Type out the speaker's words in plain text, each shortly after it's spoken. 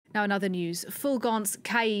Now, in other news, Fulgence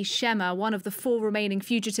Kayishema, one of the 4 remaining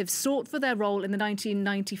fugitives sought for their role in the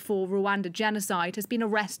 1994 Rwanda genocide, has been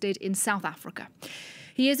arrested in South Africa.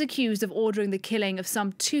 He is accused of ordering the killing of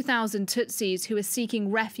some 2,000 Tutsis who were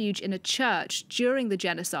seeking refuge in a church during the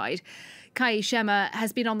genocide. Kayishema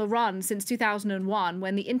has been on the run since 2001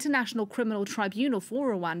 when the International Criminal Tribunal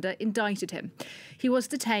for Rwanda indicted him. He was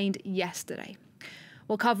detained yesterday.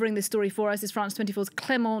 Well, covering this story for us is France 24's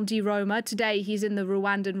Clément Di Roma. Today, he's in the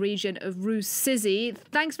Rwandan region of Rusizi.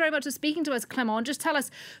 Thanks very much for speaking to us, Clément. Just tell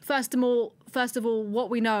us, first of all, what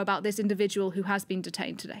we know about this individual who has been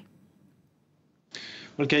detained today.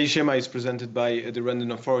 Well, Kayishema is presented by the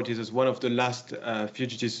Rwandan authorities as one of the last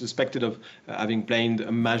fugitives suspected of having planned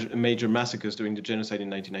major massacres during the genocide in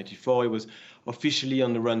 1994. He was officially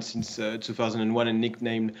on the run since 2001 and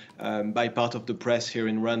nicknamed by part of the press here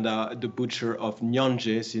in Rwanda the Butcher of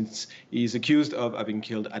Nyanje, since he is accused of having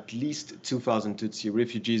killed at least 2,000 Tutsi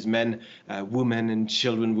refugees, men, women and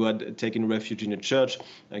children who had taken refuge in a church,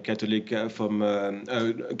 a Catholic church from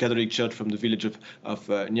the village of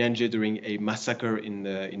Nyanje during a massacre in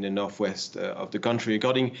the northwest of the country.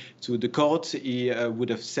 According to the court, he would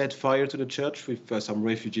have set fire to the church with some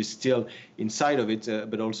refugees still inside of it,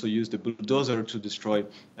 but also used a bulldozer to destroy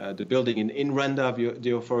the building. In Rwanda,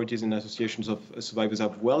 the authorities and associations of survivors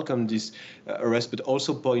have welcomed this arrest, but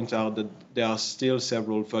also point out that there are still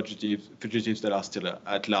several fugitives that are still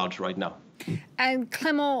at large right now. And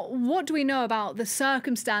Clément, what do we know about the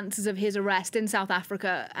circumstances of his arrest in South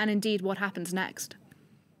Africa, and indeed what happens next?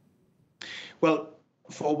 Well,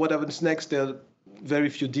 for what happens next, there are very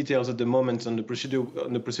few details at the moment on the procedure.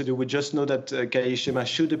 We just know that Kayishema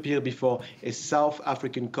should appear before a South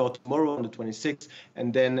African court tomorrow on the 26th,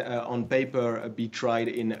 and then on paper be tried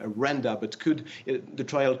in Rwanda. But the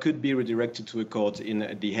trial could be redirected to a court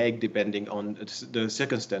in The Hague, depending on the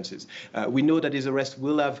circumstances. We know that his arrest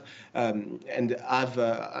will have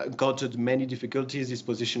encountered many difficulties. His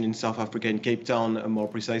position in South Africa, in Cape Town, more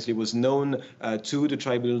precisely, was known to the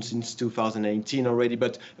tribunal since 2018 already.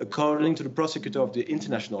 But according to the prosecutor of the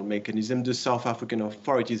international mechanism, the South African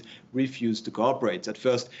authorities refused to cooperate. At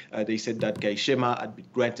first, they said that Kayishema had been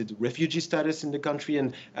granted refugee status in the country,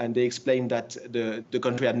 and they explained that the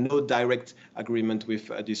country had no direct agreement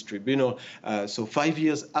with this tribunal. So 5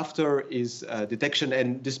 years after his detection,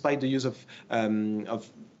 and despite the use of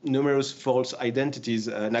numerous false identities,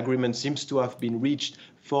 an agreement seems to have been reached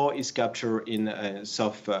for his capture in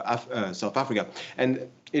South Africa. And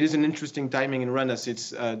it is an interesting timing in Rwanda, since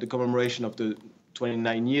the commemoration of the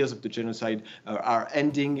 29 years of the genocide are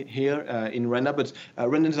ending here in Rwanda, but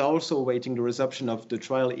Rwandans are also awaiting the resumption of the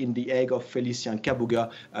trial in The Hague of Félicien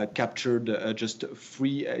Kabuga, captured just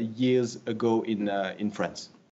 3 years ago in France.